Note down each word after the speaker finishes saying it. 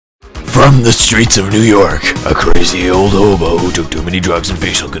From the streets of New York, a crazy old hobo who took too many drugs and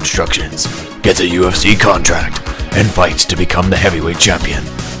facial constructions gets a UFC contract and fights to become the heavyweight champion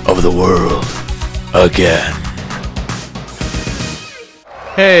of the world again.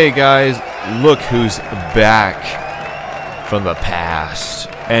 Hey guys, look who's back from the past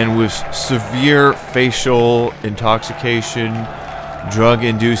and with severe facial intoxication,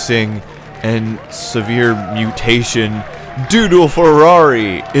 drug-inducing, and severe mutation. Doodle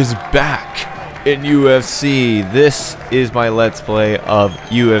Ferrari is back in UFC. This is my Let's Play of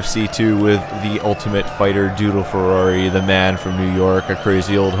UFC 2 with the Ultimate Fighter Doodle Ferrari, the man from New York, a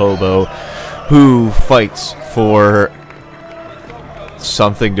crazy old hobo who fights for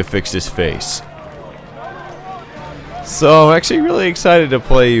something to fix his face. So I'm actually really excited to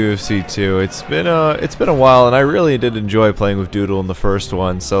play UFC 2. It's been a while, and I really did enjoy playing with Doodle in the first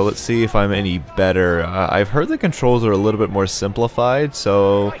one. So let's see if I'm any better. I've heard the controls are a little bit more simplified,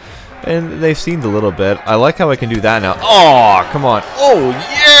 and they've seemed a little bit. I like how I can do that now. Oh, come on! Oh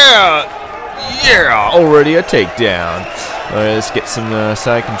yeah, already a takedown. All right, let's get some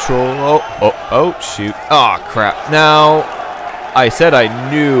side control. Oh, shoot! Oh crap! Now I said I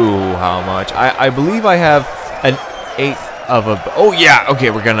knew how much. I believe I have an eighth of a. Oh yeah, okay,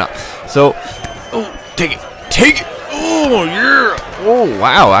 we're gonna. So, oh, take it. Oh yeah. Oh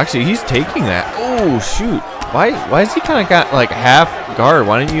wow, actually he's taking that. Oh shoot. Why is he kind of got like half guard?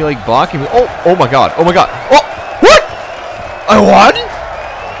 Why didn't you like block him? Oh my god. Oh what? I won?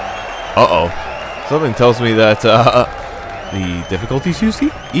 Uh-oh. Something tells me that the difficulty's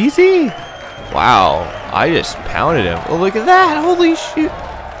easy. Wow, I just pounded him. Oh, look at that. Holy shoot.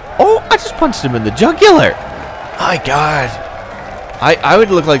 Oh, I just punched him in the jugular. My god. I would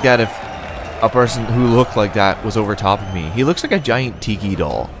look like that if a person who looked like that was over top of me. He looks like a giant tiki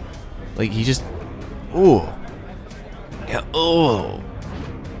doll. Like he just... Ooh. Yeah, oh.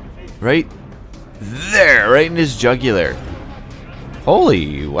 Right there, right in his jugular.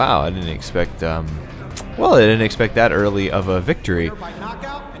 Holy, wow, I didn't expect, well, I didn't expect that early of a victory.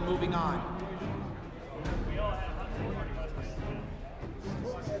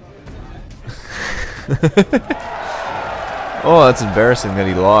 Oh, that's embarrassing that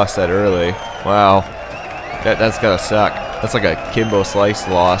he lost that early. Wow. That's gotta suck. That's like a Kimbo Slice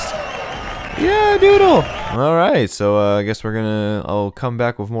loss. Yeah, Doodle! Alright, so I guess I'll come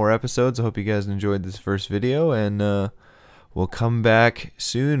back with more episodes. I hope you guys enjoyed this first video, and we'll come back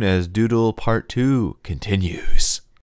soon as Doodle Part 2 continues.